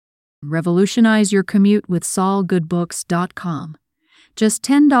Revolutionize your commute with solgoodbooks.com. Just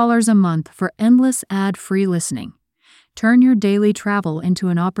 $10 a month for endless ad-free listening. Turn your daily travel into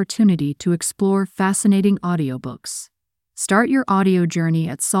an opportunity to explore fascinating audiobooks. Start your audio journey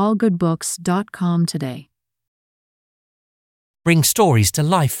at solgoodbooks.com today. Bring stories to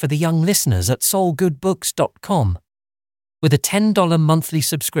life for the young listeners at solgoodbooks.com. With a $10 monthly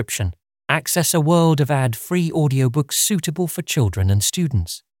subscription, access a world of ad-free audiobooks suitable for children and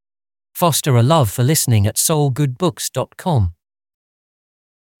students. Foster a love for listening at solgoodbooks.com.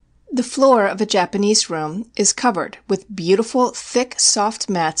 The floor of a Japanese room is covered with beautiful, thick, soft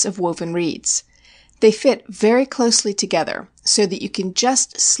mats of woven reeds. They fit very closely together so that you can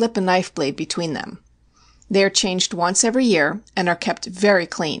just slip a knife blade between them. They are changed once every year and are kept very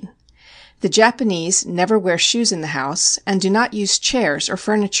clean. The Japanese never wear shoes in the house and do not use chairs or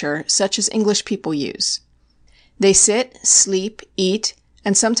furniture such as English people use. They sit, sleep, eat,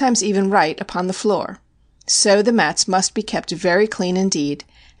 and sometimes even write upon the floor. So the mats must be kept very clean indeed,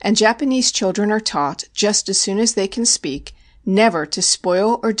 and Japanese children are taught, just as soon as they can speak, never to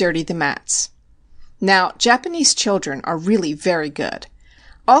spoil or dirty the mats. Now, Japanese children are really very good.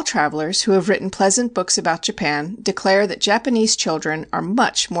 All travelers who have written pleasant books about Japan declare that Japanese children are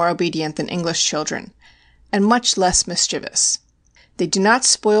much more obedient than English children, and much less mischievous. They do not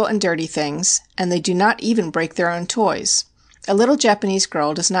spoil and dirty things, and they do not even break their own toys. A little Japanese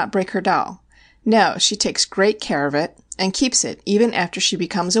girl does not break her doll. No, she takes great care of it, and keeps it even after she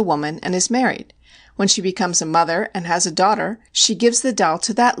becomes a woman and is married. When she becomes a mother and has a daughter, she gives the doll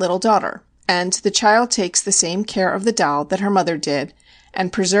to that little daughter, and the child takes the same care of the doll that her mother did,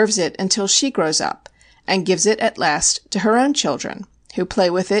 and preserves it until she grows up, and gives it at last to her own children, who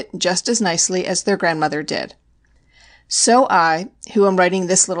play with it just as nicely as their grandmother did. So I, who am writing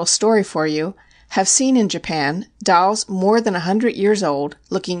this little story for you, have seen in Japan dolls more than 100 years old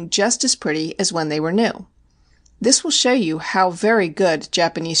looking just as pretty as when they were new. This will show you how very good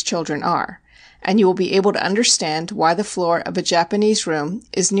Japanese children are, and you will be able to understand why the floor of a Japanese room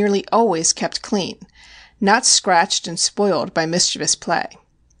is nearly always kept clean, not scratched and spoiled by mischievous play.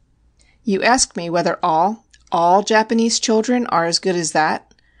 You ask me whether all Japanese children are as good as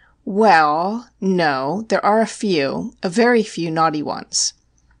that? Well, no, there are a very few naughty ones.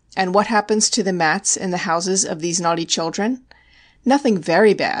 And what happens to the mats in the houses of these naughty children? Nothing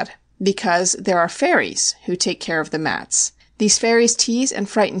very bad, because there are fairies who take care of the mats. These fairies tease and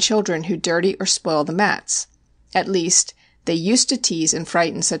frighten children who dirty or spoil the mats. At least, they used to tease and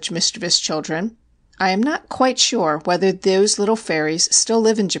frighten such mischievous children. I am not quite sure whether those little fairies still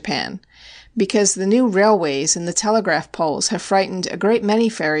live in Japan, because the new railways and the telegraph poles have frightened a great many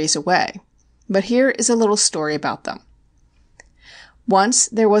fairies away. But here is a little story about them. Once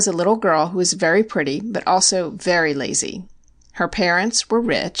there was a little girl who was very pretty, but also very lazy. Her parents were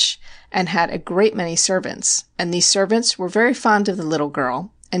rich and had a great many servants, and these servants were very fond of the little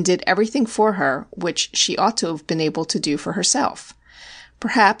girl and did everything for her which she ought to have been able to do for herself.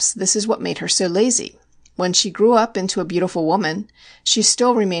 Perhaps this is what made her so lazy. When she grew up into a beautiful woman, she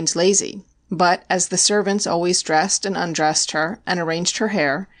still remained lazy, but as the servants always dressed and undressed her and arranged her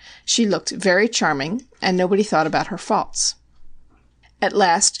hair, she looked very charming, and nobody thought about her faults. At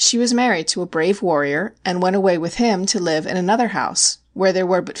last she was married to a brave warrior, and went away with him to live in another house, where there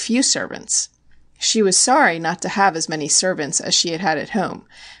were but few servants. She was sorry not to have as many servants as she had had at home,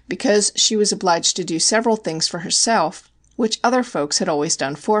 because she was obliged to do several things for herself, which other folks had always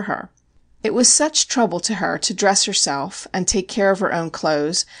done for her. It was such trouble to her to dress herself, and take care of her own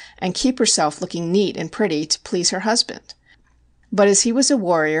clothes, and keep herself looking neat and pretty to please her husband. But as he was a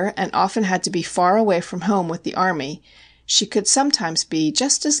warrior, and often had to be far away from home with the army, she could sometimes be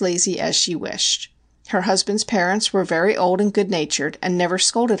just as lazy as she wished. Her husband's parents were very old and good-natured, and never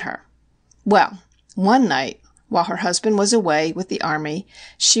scolded her. Well, one night, while her husband was away with the army,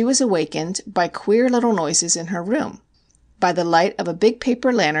 she was awakened by queer little noises in her room. By the light of a big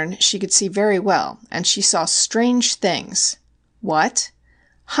paper lantern she could see very well, and she saw strange things. What?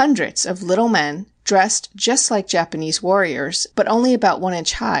 Hundreds of little men, dressed just like Japanese warriors, but only about 1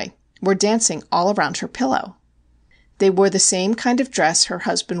 inch high, were dancing all around her pillow. They wore the same kind of dress her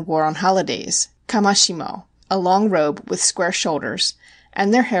husband wore on holidays, kamashimo, a long robe with square shoulders,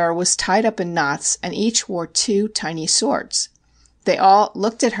 and their hair was tied up in knots, and each wore 2 tiny swords. They all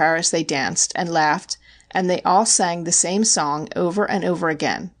looked at her as they danced, and laughed, and they all sang the same song over and over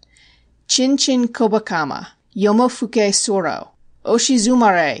again. Chin Chin Kobokama, Yomofuke Soro,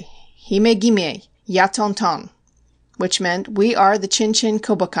 Oshizumare, Himegime, Yatonton, which meant, "We are the Chin Chin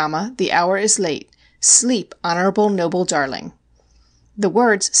Kobokama, the hour is late. Sleep, honorable noble darling." The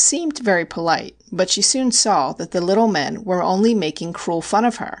words seemed very polite, but she soon saw that the little men were only making cruel fun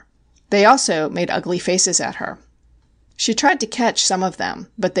of her. They also made ugly faces at her. She tried to catch some of them,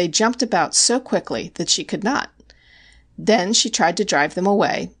 but they jumped about so quickly that she could not. Then she tried to drive them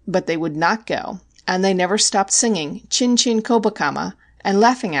away, but they would not go, and they never stopped singing "Chin Chin Kobokama" and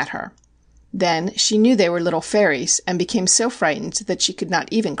laughing at her. Then she knew they were little fairies, and became so frightened that she could not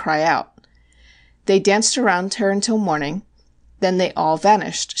even cry out. They danced around her until morning, then they all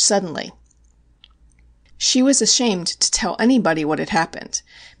vanished suddenly. She was ashamed to tell anybody what had happened,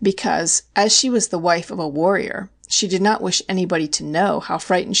 because, as she was the wife of a warrior, she did not wish anybody to know how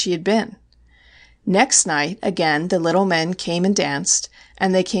frightened she had been. Next night, again, the little men came and danced,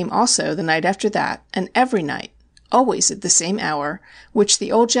 and they came also the night after that, and every night, always at the same hour, which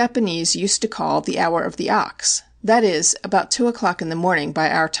the old Japanese used to call the hour of the ox, that is, about 2 o'clock in the morning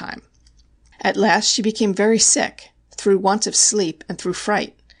by our time. At last she became very sick, through want of sleep and through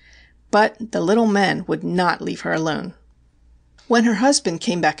fright. But the little men would not leave her alone. When her husband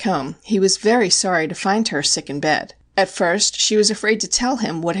came back home, he was very sorry to find her sick in bed. At first she was afraid to tell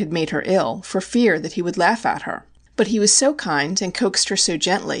him what had made her ill, for fear that he would laugh at her. But he was so kind and coaxed her so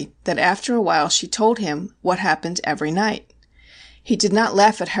gently that after a while she told him what happened every night. He did not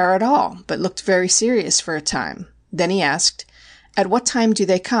laugh at her at all, but looked very serious for a time. Then he asked, "At what time do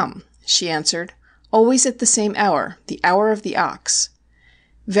they come?" She answered, "Always at the same hour, the hour of the ox."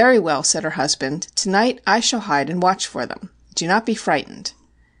 "Very well," said her husband. "Tonight I shall hide and watch for them. Do not be frightened."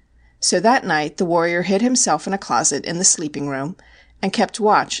 So that night the warrior hid himself in a closet in the sleeping room, and kept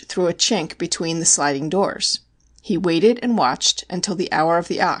watch through a chink between the sliding doors. He waited and watched until the hour of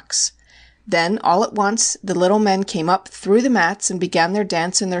the ox. Then, all at once, the little men came up through the mats and began their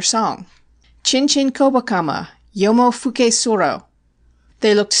dance and their song. "Chin Chin Kobokama, Yomo Fuke Soro."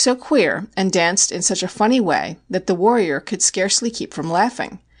 They looked so queer and danced in such a funny way that the warrior could scarcely keep from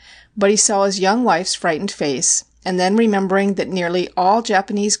laughing. But he saw his young wife's frightened face, and then remembering that nearly all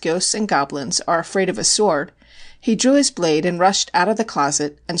Japanese ghosts and goblins are afraid of a sword, he drew his blade and rushed out of the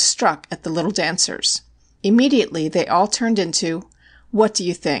closet and struck at the little dancers. Immediately they all turned into, what do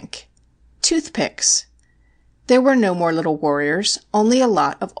you think? Toothpicks! There were no more little warriors, only a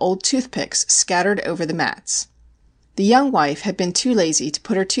lot of old toothpicks scattered over the mats. The young wife had been too lazy to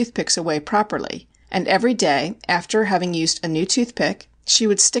put her toothpicks away properly, and every day, after having used a new toothpick, she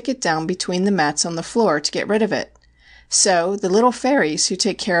would stick it down between the mats on the floor to get rid of it. So the little fairies who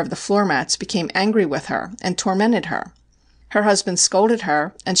take care of the floor mats became angry with her and tormented her. Her husband scolded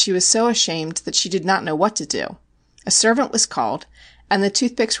her, and she was so ashamed that she did not know what to do. A servant was called, and the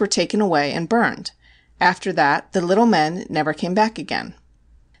toothpicks were taken away and burned. After that, the little men never came back again.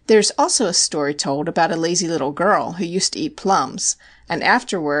 There's also a story told about a lazy little girl who used to eat plums, and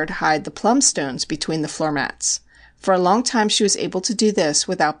afterward hide the plum stones between the floor mats. For a long time she was able to do this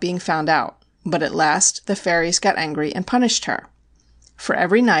without being found out, but at last the fairies got angry and punished her. For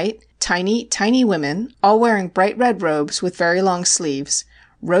every night, tiny, tiny women, all wearing bright red robes with very long sleeves,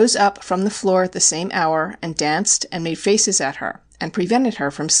 rose up from the floor at the same hour and danced and made faces at her, and prevented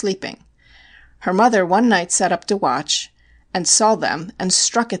her from sleeping. Her mother one night sat up to watch, and saw them, and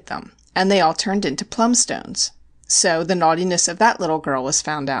struck at them, and they all turned into plum stones. So the naughtiness of that little girl was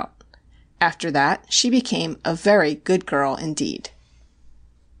found out. After that, she became a very good girl indeed.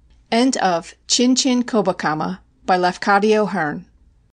 End of Chin Chin Kobokama by Lafcadio Hearn.